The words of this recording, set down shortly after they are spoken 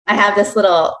I have this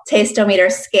little taste-o-meter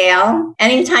scale.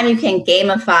 Anytime you can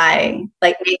gamify,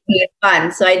 like making it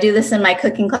fun. So I do this in my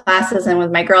cooking classes and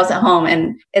with my girls at home,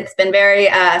 and it's been very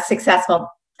successful.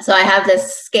 So I have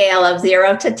this scale of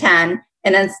 0 to 10.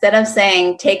 And instead of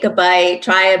saying, take a bite,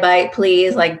 try a bite,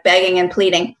 please, like begging and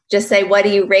pleading, just say, what do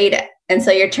you rate it? And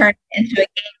so you're turning it into a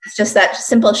game. It's just that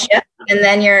simple shift. And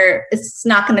then it's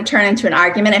not going to turn into an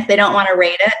argument. If they don't want to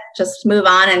rate it, just move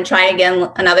on and try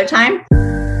again another time.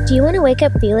 Do you want to wake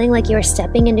up feeling like you are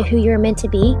stepping into who you are meant to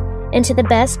be, into the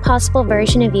best possible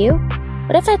version of you?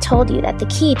 What if I told you that the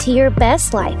key to your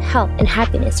best life, health, and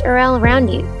happiness are all around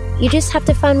you? You just have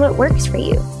to find what works for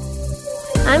you.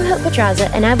 I'm Hope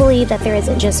Pedraza, and I believe that there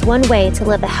isn't just one way to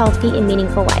live a healthy and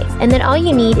meaningful life, and that all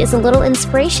you need is a little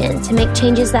inspiration to make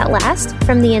changes that last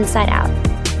from the inside out.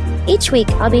 Each week,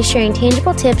 I'll be sharing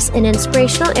tangible tips and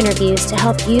inspirational interviews to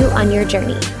help you on your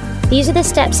journey. These are the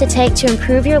steps to take to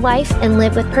improve your life and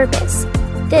live with purpose.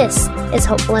 This is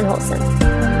Hopeful and Wholesome.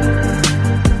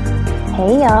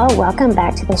 Hey y'all, welcome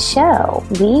back to the show.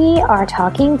 We are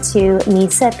talking to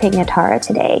Misa Pignataro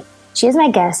today. She is my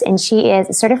guest, and she is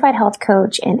a certified health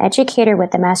coach and educator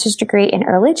with a master's degree in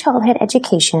early childhood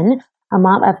education, a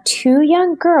mom of 2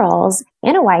 young girls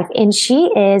and a wife, and she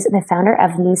is the founder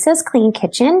of Misa's Clean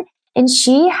Kitchen, and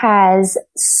she has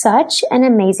such an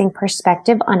amazing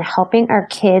perspective on helping our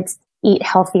kids eat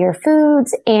healthier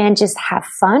foods and just have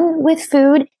fun with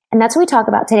food, and that's what we talk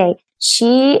about today.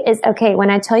 She is, okay, when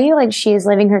I tell you, like, she is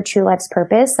living her true life's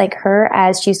purpose, like her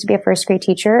as she used to be a first grade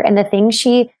teacher, and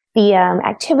the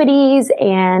activities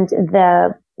and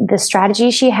the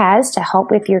strategy she has to help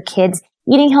with your kids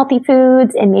eating healthy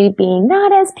foods and maybe being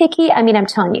not as picky. I mean, I'm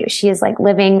telling you, she is like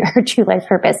living her true life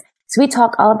purpose. So we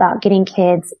talk all about getting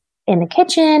kids in the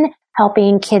kitchen,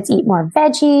 helping kids eat more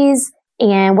veggies,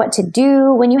 and what to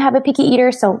do when you have a picky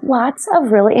eater. So lots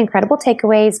of really incredible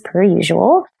takeaways per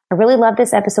usual. I really love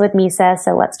this episode with Misa.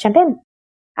 So let's jump in.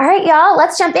 All right, y'all,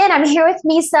 let's jump in. I'm here with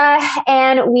Misa,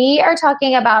 and we are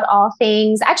talking about all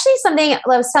things, actually something I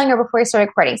was telling her before we started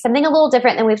recording, something a little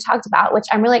different than we've talked about, which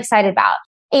I'm really excited about,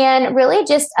 and really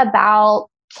just about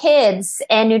kids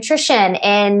and nutrition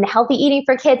and healthy eating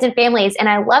for kids and families. And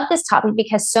I love this topic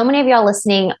because so many of y'all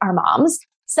listening are moms.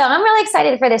 So I'm really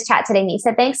excited for this chat today,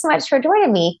 Misa. Thanks so much for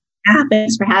joining me. Yeah,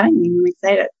 thanks for having me. I'm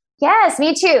excited. Yes,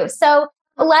 me too. So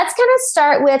let's kind of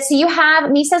start with, so you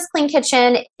have Misa's Clean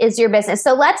Kitchen is your business.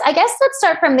 So let's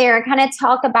start from there and kind of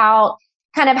talk about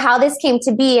kind of how this came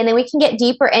to be. And then we can get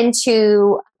deeper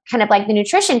into kind of like the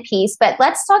nutrition piece, but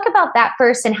let's talk about that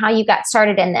first and how you got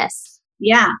started in this.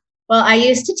 Yeah. Well, I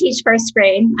used to teach first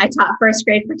grade. I taught first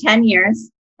grade for 10 years,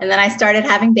 and then I started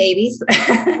having babies. So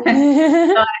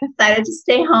I decided to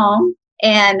stay home,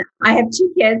 and I have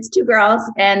 2 kids, 2 girls,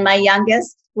 and my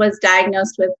youngest was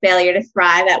diagnosed with failure to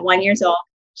thrive at 1 year old.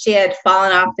 She had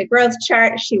fallen off the growth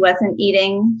chart. She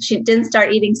didn't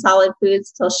start eating solid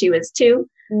foods till she was 2.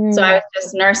 So I was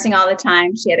just nursing all the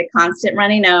time. She had a constant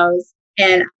runny nose,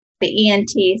 and the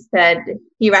ENT said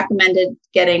he recommended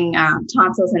getting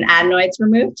tonsils and adenoids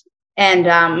removed. And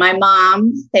my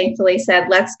mom thankfully said,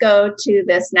 let's go to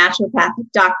this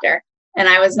naturopathic doctor. And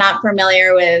I was not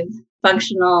familiar with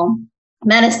functional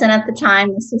medicine at the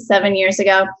time. This was 7 years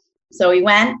ago. So we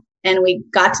went and we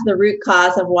got to the root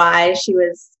cause of why she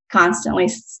was constantly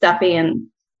stuffy and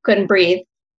couldn't breathe.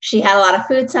 She had a lot of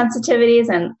food sensitivities,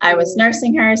 and I was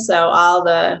nursing her. So all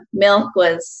the milk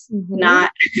was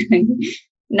not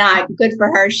good for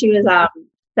her. She was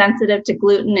sensitive to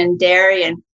gluten and dairy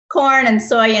and corn and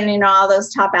soy and, all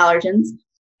those top allergens.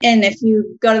 And if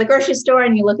you go to the grocery store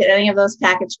and you look at any of those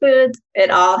packaged foods,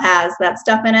 it all has that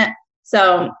stuff in it.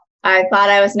 So I thought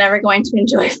I was never going to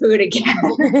enjoy food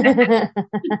again.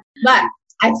 But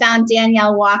I found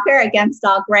Danielle Walker, Against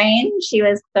All Grain. She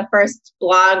was the first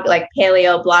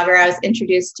paleo blogger I was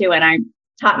introduced to, and I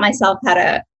taught myself how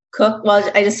to cook. Well,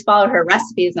 I just followed her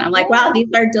recipes, and I'm like, wow, these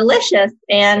are delicious,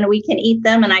 and we can eat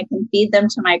them, and I can feed them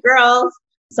to my girls.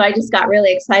 So I just got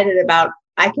really excited about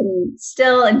I can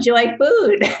still enjoy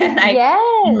food.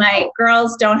 And my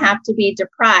girls don't have to be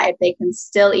deprived. They can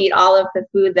still eat all of the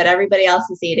food that everybody else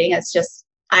is eating. It's just,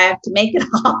 I have to make it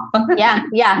all.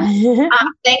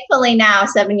 Thankfully now,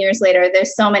 7 years later,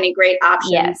 there's so many great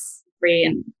options, free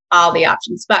and all the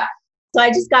options. But so I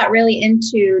just got really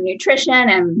into nutrition,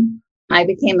 and I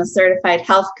became a certified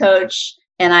health coach,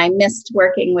 and I missed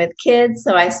working with kids.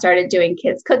 So I started doing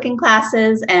kids cooking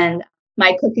classes, and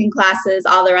my cooking classes,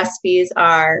 all the recipes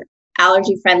are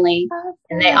allergy friendly,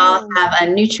 and they all have a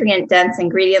nutrient dense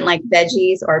ingredient like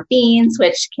veggies or beans,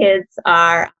 which kids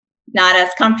are not as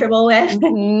comfortable with.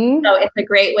 So it's a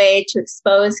great way to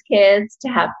expose kids, to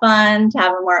have fun,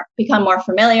 to become more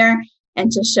familiar.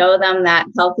 and to show them that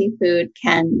healthy food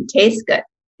can taste good.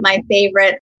 My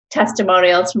favorite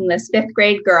testimonials from this 5th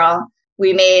grade girl,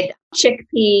 we made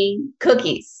chickpea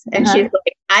cookies. And she's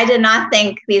like, I did not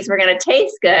think these were going to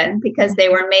taste good because they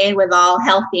were made with all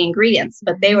healthy ingredients,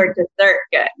 but they were dessert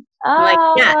good.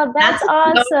 Oh, yeah, that's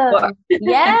awesome.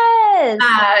 Yes.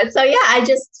 So yeah, I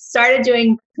just started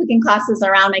doing cooking classes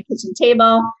around my kitchen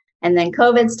table, and then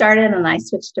COVID started and I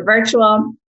switched to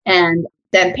virtual, and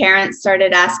then parents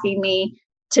started asking me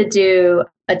to do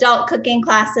adult cooking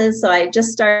classes. So I just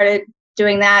started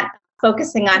doing that,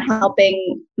 focusing on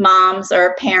helping moms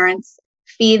or parents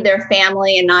feed their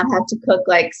family and not have to cook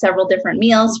like several different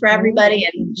meals for everybody,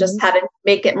 and just how to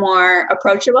make it more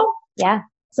approachable. Yeah.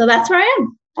 So that's where I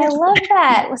am. I love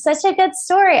that. Well, such a good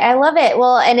story. I love it.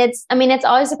 Well, and it's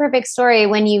always a perfect story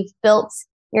when you've built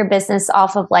your business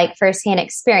off of like firsthand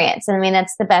experience. And I mean,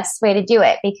 that's the best way to do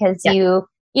it, because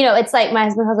you know, it's like my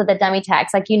husband calls it the dummy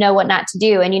tax. Like, you know what not to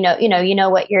do, and you know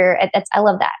what I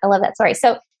love that. I love that story.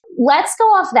 So let's go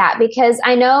off that, because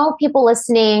I know people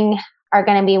listening are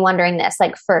going to be wondering this.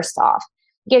 Like, first off,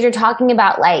 because you're talking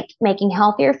about like making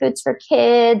healthier foods for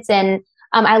kids, and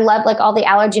I love like all the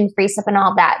allergen-free stuff and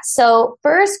all that. So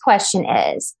first question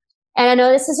is, and I know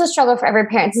this is a struggle for every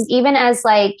parent, is even as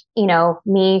like, you know,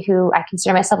 me, who I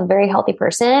consider myself a very healthy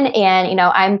person, and, you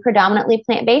know, I'm predominantly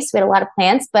plant-based. We had a lot of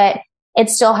plants, but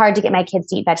it's still hard to get my kids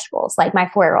to eat vegetables. Like my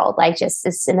 4-year-old, like just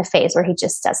is in the phase where he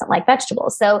just doesn't like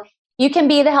vegetables. So you can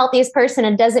be the healthiest person,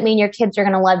 and doesn't mean your kids are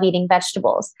going to love eating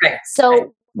vegetables. Right.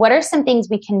 So what are some things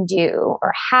we can do,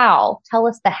 or tell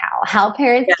us how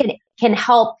parents can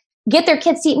help get their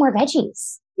kids to eat more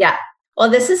veggies? Yeah. Well,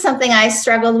 this is something I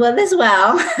struggled with as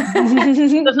well.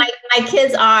 But my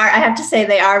kids I have to say,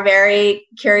 they are very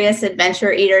curious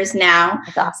adventure eaters now.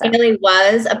 That's awesome. Haley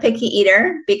was a picky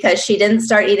eater because she didn't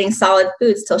start eating solid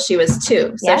foods till she was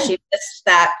 2. So she missed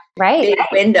that big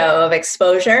window of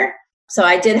exposure. So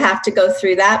I did have to go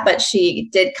through that, but she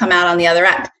did come out on the other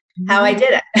end. How I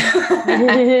did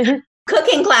it.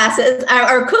 Cooking classes,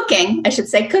 or cooking, I should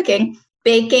say cooking,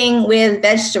 baking with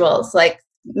vegetables, like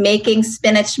making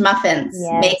spinach muffins,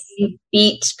 making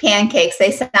beet pancakes.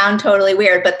 They sound totally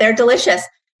weird, but they're delicious.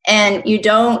 And you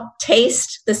don't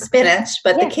taste the spinach,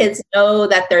 but the kids know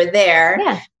that they're there.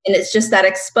 Yeah. And it's just that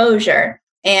exposure.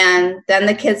 And then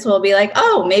the kids will be like,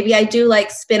 oh, maybe I do like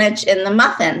spinach in the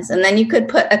muffins. And then you could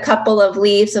put a couple of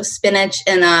leaves of spinach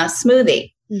in a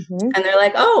smoothie. Mm-hmm. And they're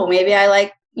like, oh, maybe I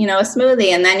like, a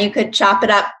smoothie. And then you could chop it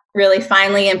up really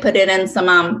finely and put it in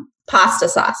some pasta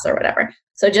sauce or whatever.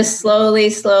 So just slowly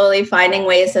finding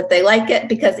ways that they like it,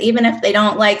 because even if they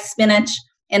don't like spinach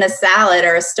in a salad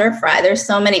or a stir fry, there's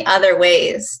so many other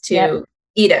ways to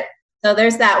eat it. So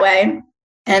there's that way.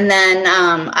 And then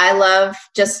I love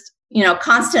just,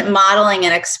 constant modeling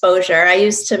and exposure. I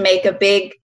used to make a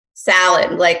big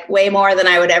salad, like way more than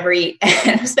I would ever eat,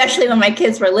 especially when my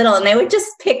kids were little, and they would just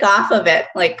pick off of it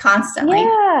like constantly.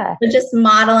 Yeah. So just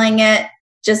modeling it,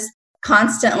 just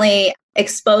constantly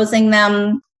exposing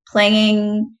them,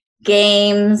 playing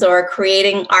games or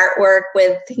creating artwork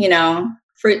with,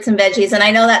 fruits and veggies. And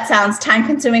I know that sounds time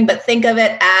consuming, but think of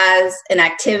it as an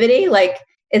activity. Like,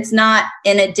 it's not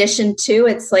in addition to,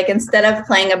 it's like, instead of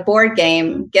playing a board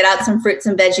game, get out some fruits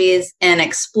and veggies and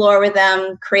explore with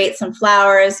them, create some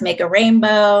flowers, make a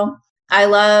rainbow. I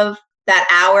love that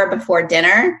hour before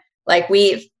dinner. Like, we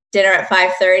eat dinner at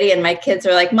 5:30 and my kids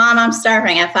are like, Mom, I'm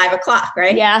starving at 5:00,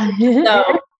 right? Yeah.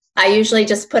 So I usually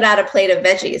just put out a plate of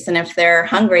veggies. And if they're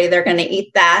hungry, they're going to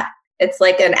eat that. It's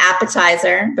like an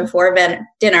appetizer before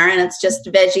dinner, and it's just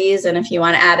veggies. And if you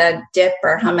want to add a dip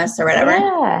or hummus or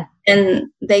whatever, and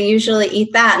they usually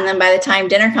eat that. And then by the time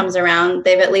dinner comes around,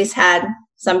 they've at least had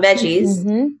some veggies.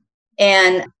 Mm-hmm.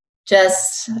 And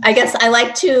just, I guess I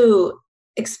like to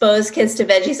expose kids to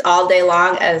veggies all day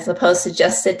long as opposed to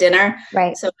just at dinner.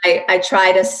 Right. So I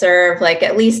try to serve like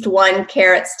at least one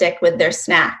carrot stick with their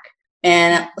snack,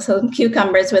 and some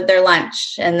cucumbers with their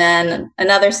lunch. And then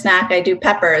another snack, I do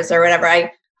peppers or whatever.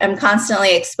 I'm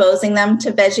constantly exposing them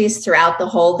to veggies throughout the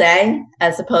whole day,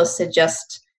 as opposed to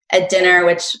just at dinner,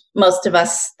 which most of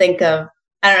us think of,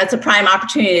 I don't know, it's a prime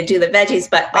opportunity to do the veggies,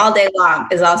 but all day long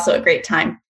is also a great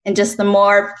time. And just the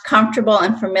more comfortable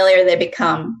and familiar they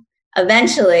become,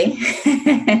 eventually,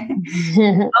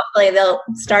 hopefully they'll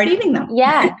start eating them.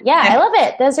 Yeah. I love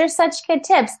it. Those are such good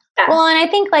tips. Yeah. Well, and I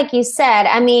think, like you said,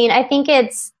 I think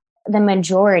it's the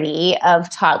majority of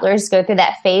toddlers go through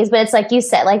that phase, but it's like you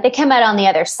said, like they come out on the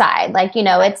other side. Like,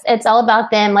 it's all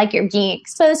about them, like you're being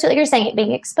exposed to it, like you're saying,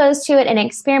 being exposed to it and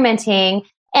experimenting.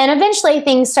 And eventually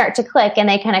things start to click and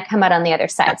they kind of come out on the other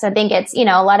side. So I think it's, a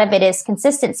lot of it is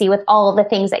consistency with all of the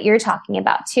things that you're talking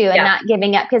about too, and not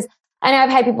giving up. Because I know I've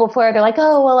had people before, they're like,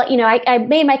 oh, well, I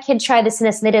made my kid try this and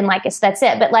this and they didn't like it. So that's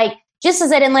it. But like, just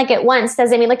as I didn't like it once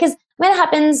doesn't mean like, because when it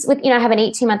happens with, I have an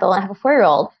 18-month-old and I have a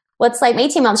 4-year-old. What's like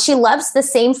 18 months, she loves the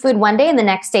same food one day and the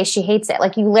next day she hates it.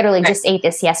 Like you literally just ate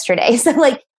this yesterday. So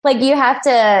like you have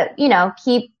to,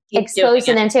 keep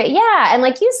exposing them to it. Yeah. And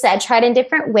like you said, try it in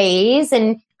different ways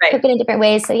and cook it in different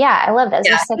ways. So yeah, I love those.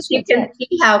 Yeah, you can see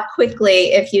how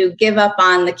quickly if you give up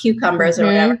on the cucumbers or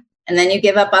whatever, and then you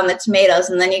give up on the tomatoes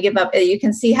and then you give up, you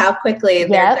can see how quickly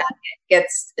their diet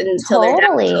gets until they're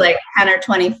down to like 10 or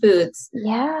 20 foods.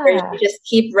 Yeah. Where you just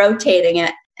keep rotating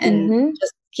it and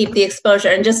just keep the exposure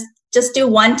and just do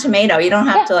one tomato. You don't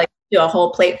have to like do a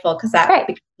whole plateful because that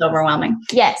becomes overwhelming.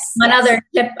 Yes. One other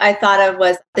tip I thought of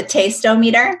was the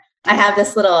taste-o-meter. I have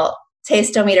this little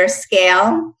taste-o-meter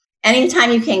scale.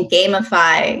 Anytime you can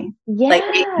gamify, like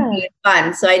making it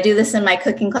fun. So I do this in my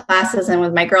cooking classes and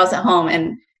with my girls at home,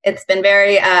 and it's been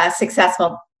very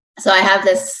successful. So I have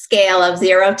this scale of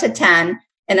 0 to 10.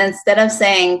 And instead of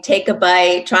saying, take a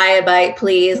bite, try a bite,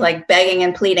 please, like begging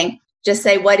and pleading, just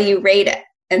say, what do you rate it?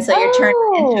 And so you're turning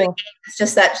it into a game. It's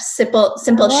just that simple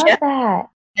shift. That.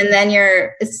 And then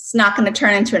it's not going to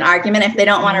turn into an argument. If they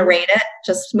don't want to rate it,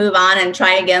 just move on and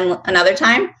try again another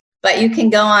time. But you can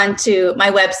go on to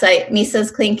my website,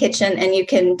 Misa's Clean Kitchen, and you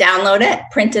can download it,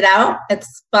 print it out.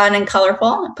 It's fun and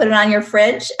colorful. Put it on your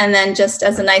fridge. And then just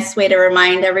as a nice way to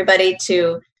remind everybody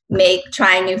to make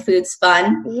trying new foods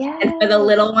fun. Yeah. And for the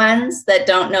little ones that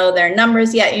don't know their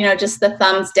numbers yet, just the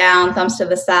thumbs down, thumbs to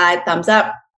the side, thumbs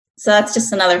up. So that's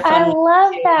just another fun. I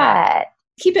love that.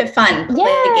 Keep it fun.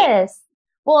 Yes.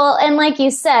 Well, and like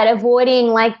you said, avoiding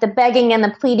like the begging and the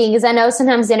pleading, because I know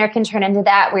sometimes dinner can turn into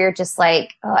that where you're just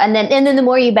like, oh, and then the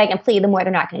more you beg and plead, the more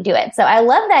they're not going to do it. So I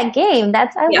love that game. I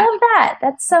love that.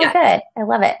 That's so good. I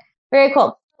love it. Very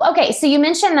cool. Okay. So you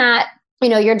mentioned that,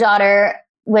 your daughter,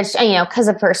 which, because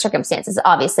of her circumstances,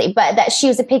 obviously, but that she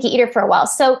was a picky eater for a while.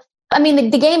 So, I mean,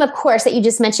 the game, of course, that you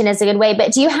just mentioned is a good way,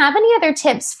 but do you have any other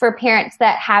tips for parents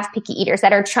that have picky eaters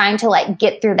that are trying to like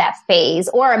get through that phase?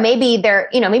 Or maybe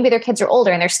maybe their kids are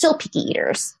older and they're still picky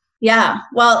eaters. Yeah.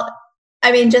 Well,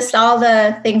 I mean, just all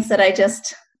the things that I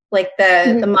just like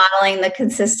the modeling, the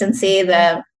consistency,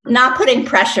 the not putting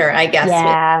pressure, I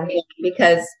guess,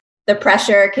 because the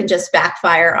pressure can just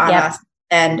backfire on us,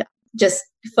 and just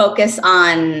focus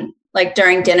on, like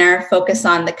during dinner, focus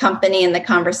on the company and the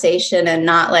conversation and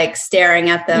not like staring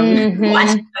at them,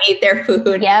 watching them eat their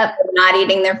food, not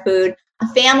eating their food.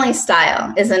 Family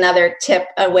style is another tip,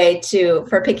 a way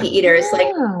for picky eaters,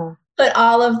 like put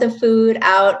all of the food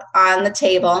out on the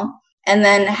table and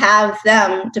then have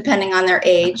them, depending on their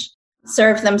age,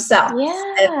 serve themselves.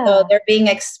 And so they're being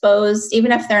exposed,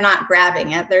 even if they're not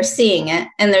grabbing it, they're seeing it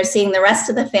and they're seeing the rest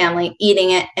of the family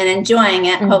eating it and enjoying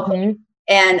it, hopefully.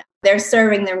 And they're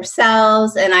serving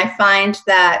themselves. And I find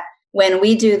that when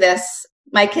we do this,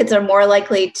 my kids are more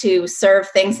likely to serve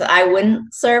things that I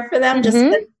wouldn't serve for them, just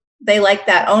because they like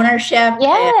that ownership.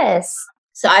 Yes.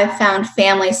 So I've found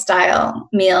family style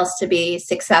meals to be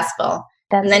successful.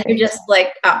 And then you're just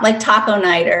like taco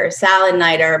night or salad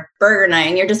night or burger night,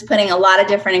 and you're just putting a lot of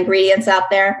different ingredients out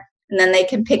there, and then they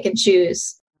can pick and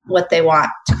choose what they want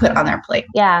to put on their plate.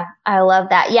 Yeah, I love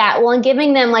that. Yeah, well, and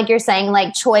giving them, like you're saying,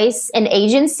 like choice and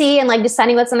agency and like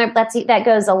deciding what's on their plate, that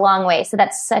goes a long way. So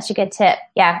that's such a good tip.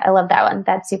 Yeah, I love that one.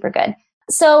 That's super good.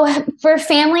 So for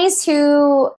families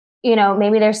who,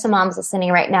 maybe there's some moms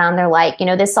listening right now and they're like,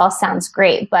 this all sounds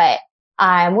great, but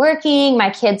I'm working, my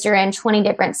kids are in 20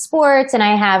 different sports and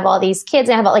I have all these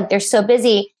kids and they're so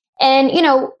busy. And,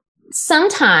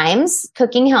 sometimes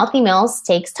cooking healthy meals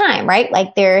takes time, right?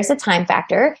 Like there's a time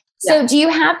factor. So do you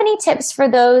have any tips for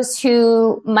those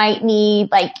who might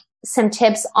need like some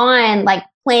tips on like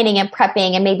planning and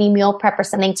prepping and maybe meal prep or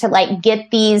something to like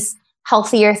get these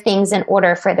healthier things in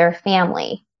order for their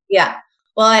family? Yeah.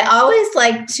 Well, I always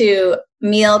like to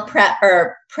meal prep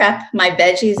or prep my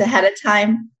veggies ahead of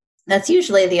time. That's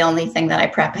usually the only thing that I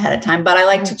prep ahead of time, but I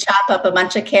like to chop up a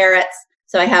bunch of carrots.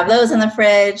 So I have those in the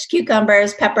fridge,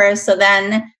 cucumbers, peppers. So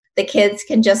then the kids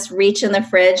can just reach in the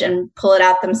fridge and pull it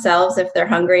out themselves if they're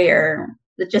hungry, or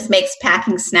it just makes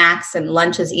packing snacks and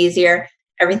lunches easier.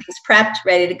 Everything's prepped,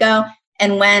 ready to go.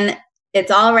 And when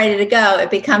it's all ready to go,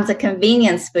 it becomes a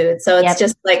convenience food. So it's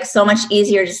just like so much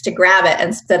easier just to grab it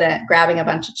instead of grabbing a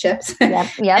bunch of chips.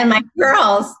 And my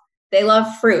girls, they love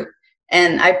fruit.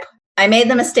 And I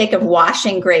made the mistake of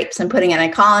washing grapes and putting it in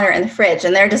a colander in the fridge.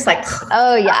 And they're just like,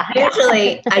 oh yeah.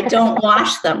 Usually I don't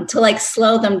wash them to like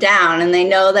slow them down. And they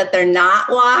know that they're not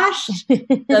washed. So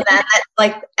that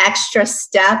like extra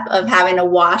step of having to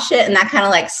wash it. And that kind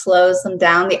of like slows them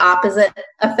down, the opposite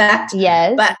effect.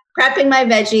 Yes. But prepping my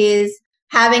veggies,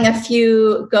 having a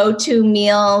few go-to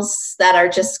meals that are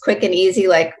just quick and easy.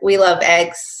 Like we love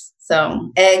eggs.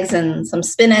 So eggs and some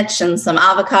spinach and some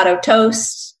avocado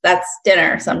toast. That's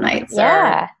dinner some nights.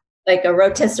 Yeah. Or like a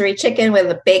rotisserie chicken with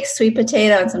a baked sweet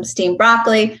potato and some steamed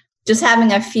broccoli. Just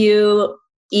having a few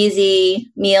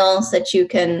easy meals that you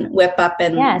can whip up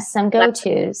in some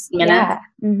go-tos. Yeah.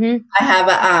 Mm-hmm. I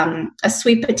have a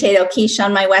sweet potato quiche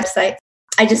on my website.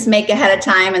 I just make ahead of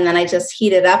time and then I just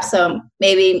heat it up. So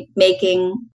maybe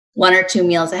making 1 or 2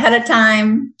 meals ahead of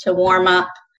time to warm up.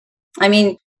 I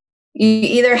mean, you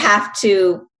either have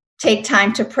to take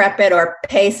time to prep it or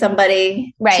pay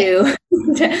somebody to,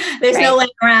 there's no way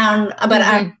around, but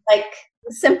I'm like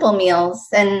simple meals.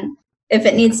 And if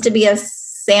it needs to be a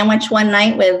sandwich one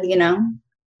night with,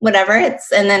 whatever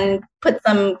and then put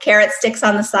some carrot sticks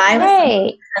on the side.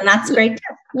 And that's great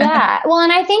too. Yeah. Well,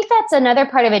 and I think that's another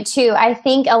part of it too. I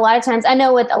think a lot of times, I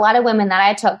know with a lot of women that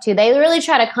I talk to, they really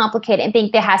try to complicate it and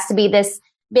think there has to be this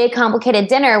big complicated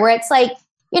dinner where it's like,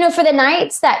 for the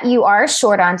nights that you are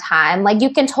short on time, like you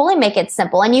can totally make it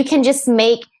simple and you can just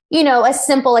make, a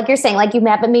simple, like you're saying, like you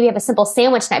maybe have a simple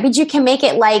sandwich night, but you can make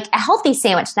it like a healthy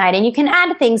sandwich night and you can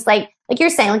add things like you're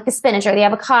saying, like the spinach or the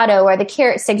avocado or the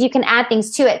carrot sticks. You can add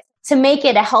things to it to make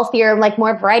it a healthier, like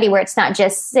more variety where it's not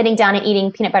just sitting down and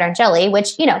eating peanut butter and jelly,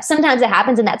 which, sometimes it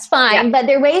happens and that's fine. But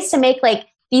there are ways to make like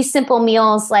these simple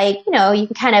meals, like, you can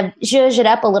kind of zhuzh it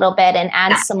up a little bit and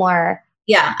add some more.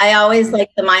 Yeah. I always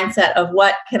like the mindset of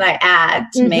what can I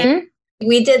add to make.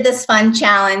 We did this fun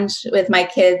challenge with my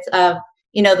kids of,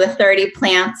 the 30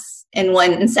 plants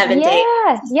in 7 days.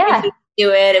 Yeah. We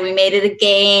do it and we made it a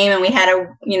game and we had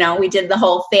we did the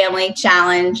whole family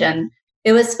challenge and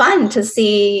it was fun to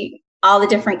see all the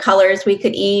different colors we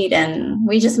could eat. And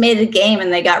we just made it a game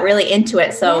and they got really into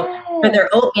it. So for their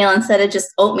oatmeal, instead of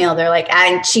just oatmeal, they're like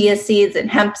adding chia seeds and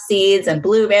hemp seeds and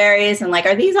blueberries and like,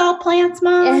 are these all plants,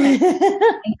 Mom? and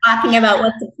talking about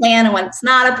what's a plant and what's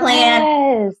not a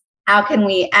plant. How can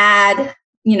we add,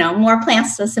 more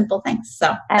plants to simple things?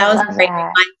 So that was a great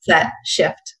mindset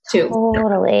shift too.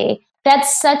 Totally.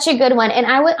 That's such a good one. And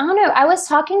I don't know, I was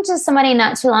talking to somebody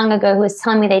not too long ago who was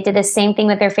telling me they did the same thing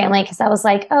with their family. Cause I was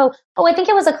like, oh, I think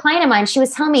it was a client of mine. She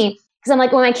was telling me, cause I'm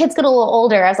like, when my kids get a little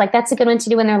older, I was like, that's a good one to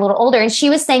do when they're a little older. And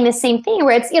she was saying the same thing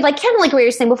where it's like, kind of like what you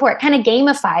were saying before, it kind of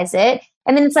gamifies it.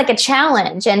 And then it's like a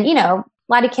challenge. And, a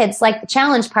lot of kids like the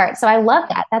challenge part. So I love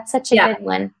that. That's such a good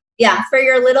one. Yeah. For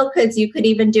your little kids, you could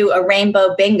even do a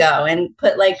rainbow bingo and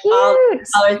put like all the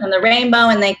colors in the rainbow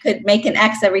and they could make an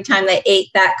X every time they ate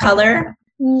that color.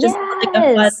 Just like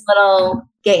a fun little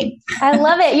game. I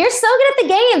love it. You're so good at the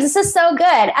games. This is so good.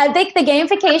 I think the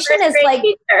gamification is like,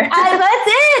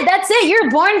 that's it.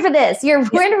 You're born for this.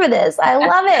 I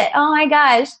love it. Oh my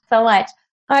gosh. So much.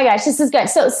 Oh my gosh. This is good.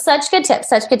 So such good tips.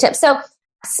 So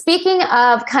speaking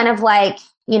of kind of like,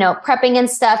 prepping and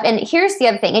stuff. And here's the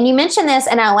other thing. And you mentioned this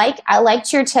and I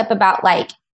liked your tip about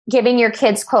like giving your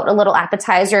kids quote a little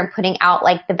appetizer and putting out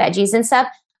like the veggies and stuff.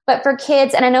 But for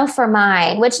kids, and I know for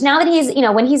mine, which now that he's,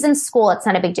 when he's in school, it's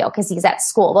not a big deal because he's at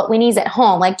school. But when he's at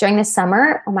home, like during the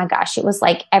summer, oh my gosh, it was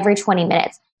like every 20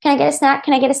 minutes. Can I get a snack?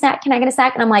 Can I get a snack? Can I get a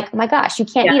snack? And I'm like, oh my gosh, you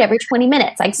can't eat every 20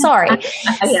 minutes. Like, sorry.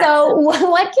 So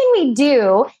what can we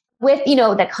do with,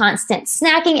 the constant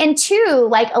snacking? And two,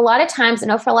 like a lot of times, I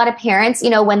know for a lot of parents,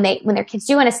 when their kids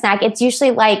do want a snack, it's usually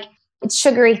like it's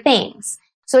sugary things.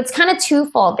 So it's kind of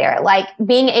twofold there, like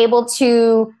being able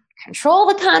to control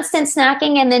the constant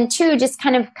snacking. And then two, just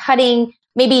kind of cutting,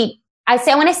 maybe I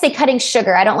want to say cutting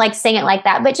sugar. I don't like saying it like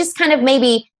that, but just kind of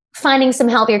maybe finding some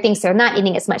healthier things. So not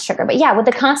eating as much sugar, but yeah, with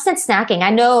the constant snacking,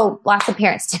 I know lots of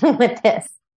parents deal with this.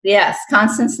 Yes.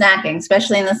 Constant snacking,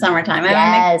 especially in the summertime.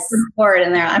 I make bored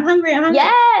and I'm hungry.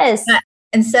 Yes. But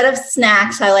instead of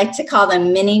snacks, I like to call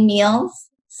them mini meals.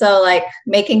 So like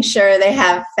making sure they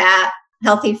have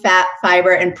healthy fat,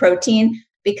 fiber, and protein.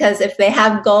 Because if they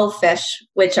have goldfish,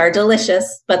 which are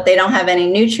delicious, but they don't have any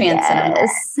nutrients in them,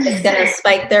 it's going to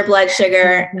spike their blood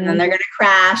sugar and then they're going to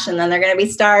crash and then they're going to be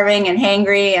starving and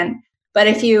hangry. But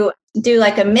if you do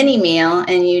like a mini meal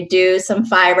and you do some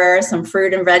fiber, some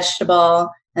fruit and vegetable,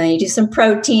 and then you do some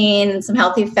protein and some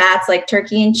healthy fats like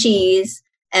turkey and cheese.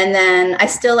 And then I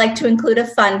still like to include a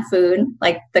fun food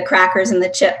like the crackers and the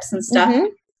chips and stuff.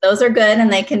 Those are good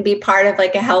and they can be part of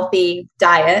like a healthy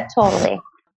diet. Totally.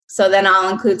 So then I'll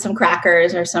include some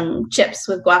crackers or some chips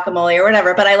with guacamole or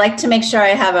whatever. But I like to make sure I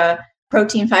have a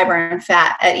protein, fiber, and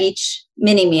fat at each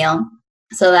mini meal.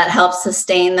 So that helps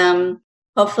sustain them.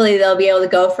 Hopefully they'll be able to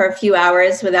go for a few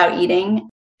hours without eating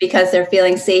because they're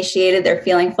feeling satiated, they're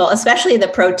feeling full, especially the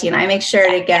protein. I make sure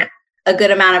to get a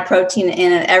good amount of protein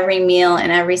in at every meal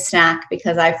and every snack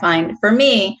because I find, for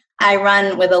me, I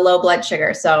run with a low blood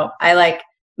sugar. So I like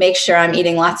make sure I'm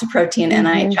eating lots of protein, and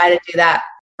I try to do that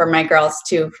for my girls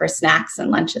too, for snacks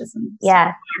and lunches. And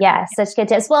yeah. Such good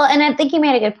tips. Well, and I think you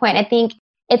made a good point. I think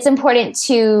it's important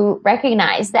to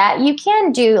recognize that you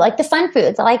can do like the fun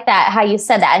foods. I like that, how you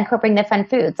said that, incorporating the fun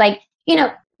foods. Like,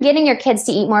 getting your kids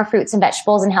to eat more fruits and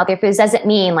vegetables and healthier foods doesn't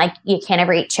mean like you can't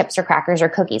ever eat chips or crackers or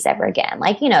cookies ever again.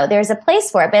 Like, there's a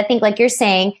place for it. But I think like you're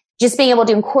saying, just being able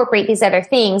to incorporate these other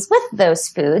things with those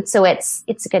foods. So it's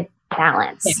a good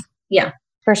balance. Yeah.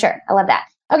 For sure. I love that.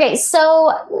 Okay.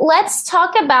 So let's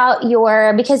talk about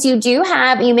because you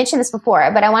mentioned this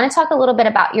before, but I want to talk a little bit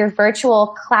about your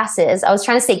virtual classes. I was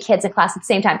trying to say kids and class at the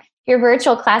same time, your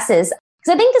virtual classes,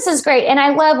 because I think this is great. And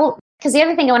I love, because the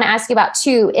other thing I want to ask you about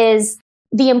too is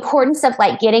the importance of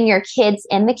like getting your kids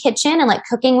in the kitchen and like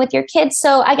cooking with your kids.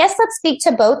 So I guess let's speak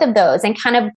to both of those and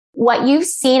kind of what you've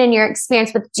seen in your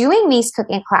experience with doing these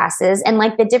cooking classes and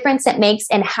like the difference it makes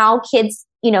in how kids,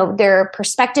 their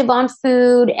perspective on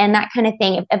food and that kind of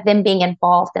thing of them being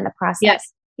involved in the process.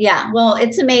 Yes. Yeah. Well,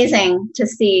 it's amazing to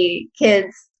see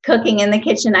kids cooking in the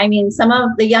kitchen. I mean, some of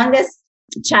the youngest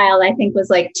child, I think, was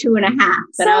like 2.5.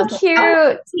 But so I was cute.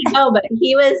 Like, oh, but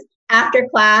he was after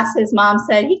class. His mom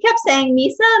said, he kept saying,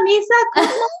 Misa,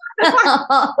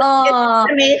 it's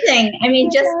amazing. I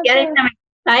mean, just getting them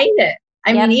excited.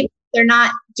 I mean, even if they're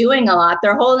not doing a lot,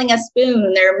 they're holding a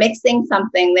spoon, they're mixing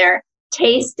something, they're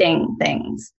tasting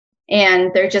things,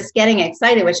 and they're just getting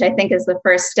excited, which I think is the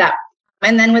first step.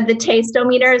 And then with the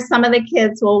taste-o-meters, some of the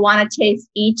kids will want to taste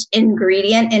each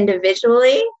ingredient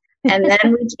individually. And then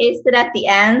we taste it at the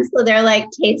end. So they're like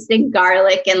tasting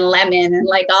garlic and lemon and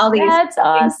like all these. That's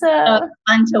awesome. So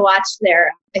fun to watch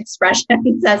their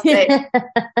expressions as they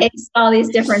taste all these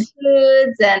different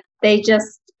foods. And they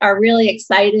just are really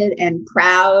excited and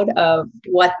proud of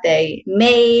what they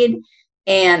made.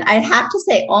 And I'd have to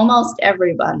say almost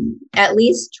everyone at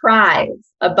least tries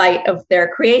a bite of their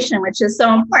creation, which is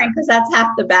so important because that's half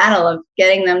the battle of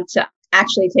getting them to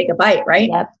actually take a bite,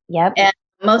 right? Yep. And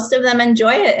most of them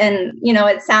enjoy it. And,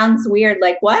 it sounds weird,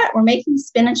 like, what? We're making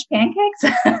spinach pancakes?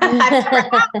 I've never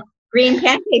had green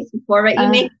pancakes before, but you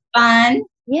make it fun.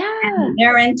 Yeah. And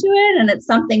they're into it, and it's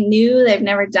something new they've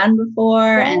never done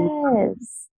before. Yes. And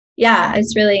yeah,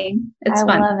 it's fun.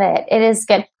 I love it. It is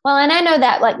good. Well, and I know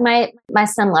that like my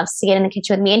son loves to get in the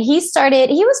kitchen with me, and he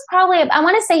was probably, I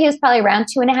want to say he was probably around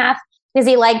 2.5. Because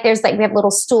we have a little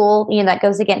stool, that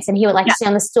goes against, and he would like to sit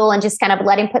on the stool and just kind of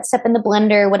let him put stuff in the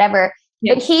blender, whatever.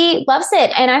 Yeah. But he loves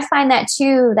it. And I find that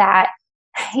too, that,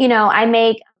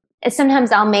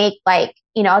 sometimes I'll make like,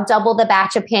 I'll double the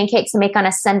batch of pancakes and make on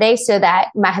a Sunday so that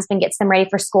my husband gets them ready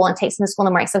for school and takes them to school in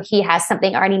the morning. So he has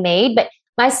something already made. But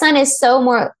my son is so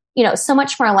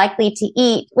much more likely to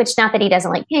eat, which not that he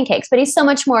doesn't like pancakes, but he's so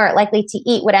much more likely to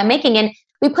eat what I'm making. And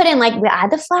we put in we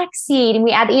add the flaxseed and we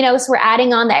add, so we're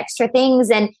adding on the extra things.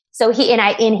 And so he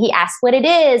asks what it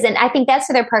is. And I think that's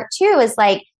the other part too, is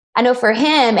like, I know for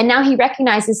him, and now he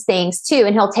recognizes things too,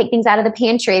 and he'll take things out of the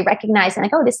pantry, recognizing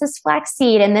like, oh, this is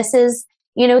flaxseed and this is,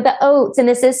 the oats and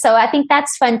this is, so I think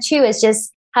that's fun too, is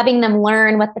just having them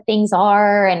learn what the things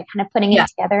are and kind of putting it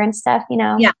together and stuff,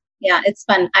 Yeah, it's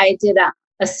fun. I did a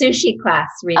sushi class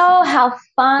recently. Oh, how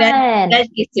fun.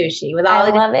 Veggie sushi with all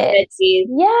the different veggies.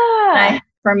 Yeah. I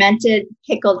fermented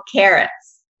pickled carrots.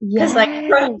 Because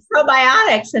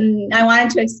probiotics, and I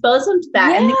wanted to expose them to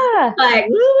that. Yeah.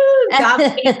 And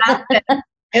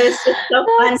it was just so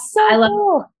fun. So I love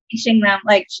cool. teaching them,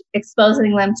 like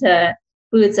exposing them to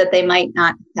foods that they might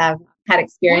not have had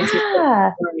experiences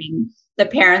with. The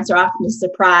parents are often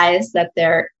surprised that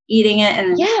they're eating it.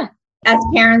 And as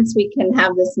parents, we can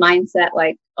have this mindset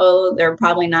like, oh, they're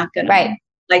probably not going to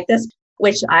like this,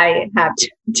 which I have to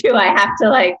do. I have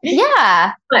to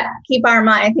but keep our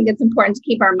mind. I think it's important to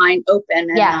keep our mind open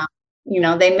and,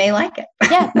 they may like it.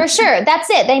 Yeah, for sure. That's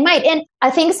it. They might. And I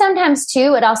think sometimes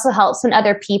too, it also helps when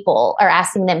other people are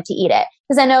asking them to eat it.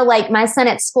 Because I know like my son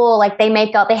at school, like they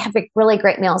have really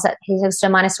great meals at he goes to a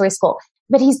Montessori school,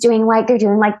 but they're doing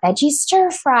veggie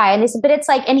stir fry. And but it's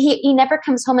like, and he never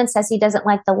comes home and says he doesn't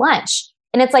like the lunch.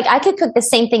 And it's like, I could cook the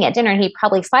same thing at dinner and he'd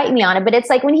probably fight me on it. But it's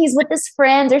like when he's with his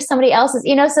friends or somebody else's,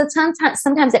 so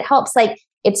sometimes it helps. Like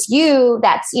it's you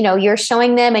that's, you're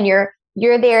showing them and you're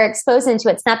there exposing to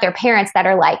it. It's not their parents that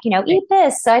are like, eat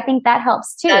this. So I think that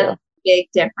helps too. That's a big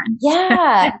difference.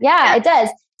 Yeah, it does.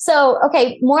 So,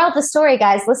 okay, moral of the story,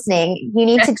 guys listening, you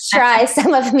need to try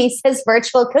some of Misa's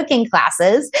virtual cooking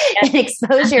classes and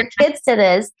expose your kids to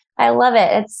this. I love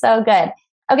it. It's so good.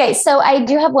 Okay, so I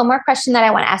do have one more question that I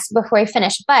want to ask before we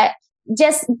finish, but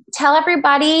just tell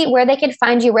everybody where they can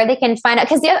find you, where they can find out.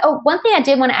 Because one thing I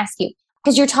did want to ask you,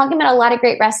 because you're talking about a lot of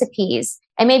great recipes,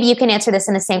 and maybe you can answer this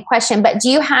in the same question, but do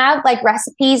you have like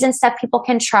recipes and stuff people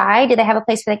can try? Do they have a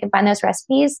place where they can find those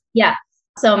recipes? Yeah.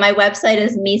 So my website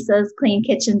is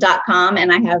misascleankitchen.com,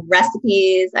 and I have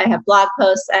recipes, I have blog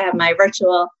posts, I have my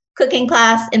virtual cooking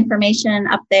class information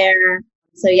up there.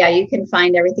 So yeah, you can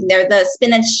find everything there. The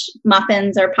spinach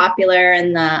muffins are popular,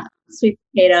 and the sweet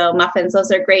potato muffins.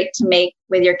 Those are great to make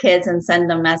with your kids and send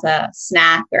them as a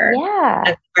snack or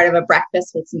as part of a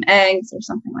breakfast with some eggs or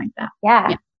something like that.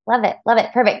 Yeah. Love it. Love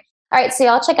it. Perfect. All right. So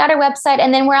y'all check out our website,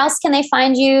 and then where else can they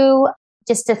find you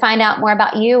just to find out more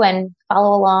about you and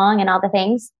follow along and all the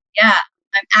things? Yeah.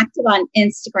 I'm active on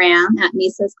Instagram at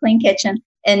Misa's Clean Kitchen,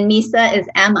 and Misa is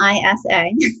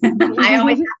M-I-S-A. I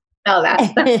always have to spell that.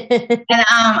 And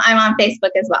I'm on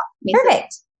Facebook as well. Misa's.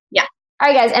 Perfect. Yeah. All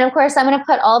right, guys. And of course, I'm going to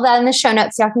put all that in the show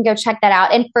notes so y'all can go check that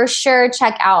out. And for sure,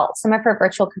 check out some of her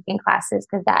virtual cooking classes,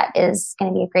 because that is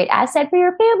going to be a great asset for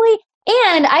your family.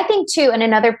 And I think too, and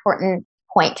another important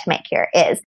point to make here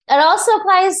is it also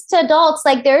applies to adults.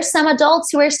 Like there's some adults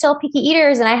who are still picky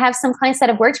eaters. And I have some clients that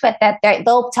I've worked with that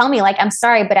they'll tell me like, I'm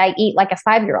sorry, but I eat like a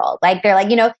 5-year-old. Like they're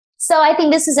like, so I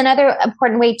think this is another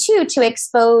important way too, to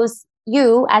expose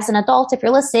you as an adult, if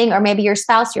you're listening, or maybe your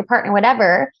spouse, your partner,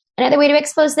 whatever, another way to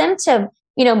expose them to,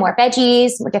 more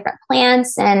veggies, more different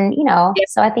plants. And,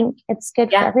 so I think it's good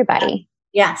for everybody.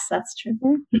 Yes, that's true.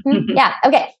 Mm-hmm. Yeah.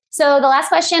 Okay. So the last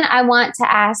question I want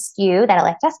to ask you that I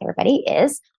like to ask everybody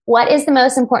is, what is the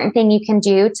most important thing you can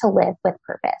do to live with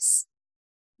purpose?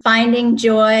 Finding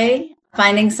joy,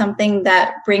 finding something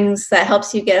that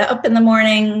helps you get up in the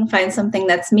morning, find something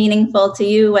that's meaningful to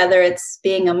you, whether it's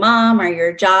being a mom or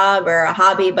your job or a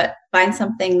hobby, but find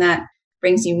something that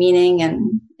brings you meaning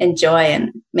and joy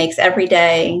and makes every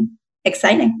day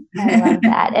exciting. I love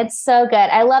that. It's so good.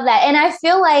 I love that. And I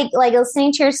feel like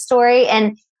listening to your story,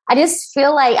 and I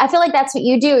feel like that's what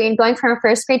you do. You're going from a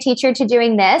first grade teacher to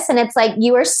doing this. And it's like,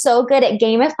 you are so good at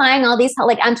gamifying all these,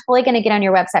 like, I'm totally going to get on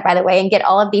your website, by the way, and get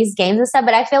all of these games and stuff.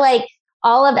 But I feel like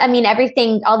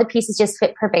everything, all the pieces just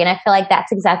fit perfect. And I feel like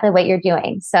that's exactly what you're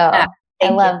doing. So I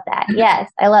love that. Yes,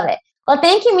 I love it. Well,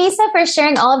 thank you, Misa, for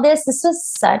sharing all of this. This was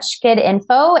such good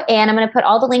info. And I'm going to put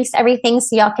all the links to everything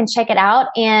so y'all can check it out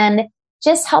and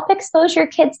just help expose your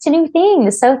kids to new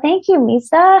things. So thank you,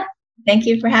 Misa. Thank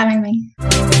you for having me.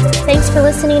 Thanks for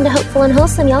listening to Hopeful and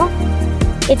Wholesome, y'all.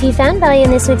 If you found value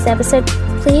in this week's episode,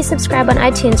 please subscribe on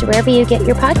iTunes or wherever you get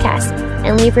your podcasts,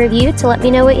 and leave a review to let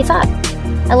me know what you thought.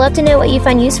 I love to know what you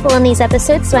find useful in these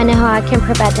episodes so I know how I can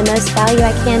provide the most value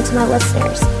I can to my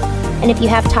listeners. And if you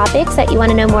have topics that you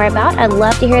want to know more about, I'd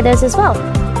love to hear those as well.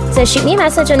 So shoot me a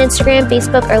message on Instagram,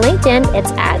 Facebook, or LinkedIn.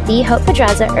 It's at The Hope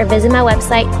Pedraza, or visit my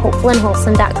website,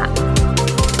 hopefulandwholesome.com.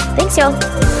 Thanks,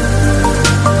 y'all.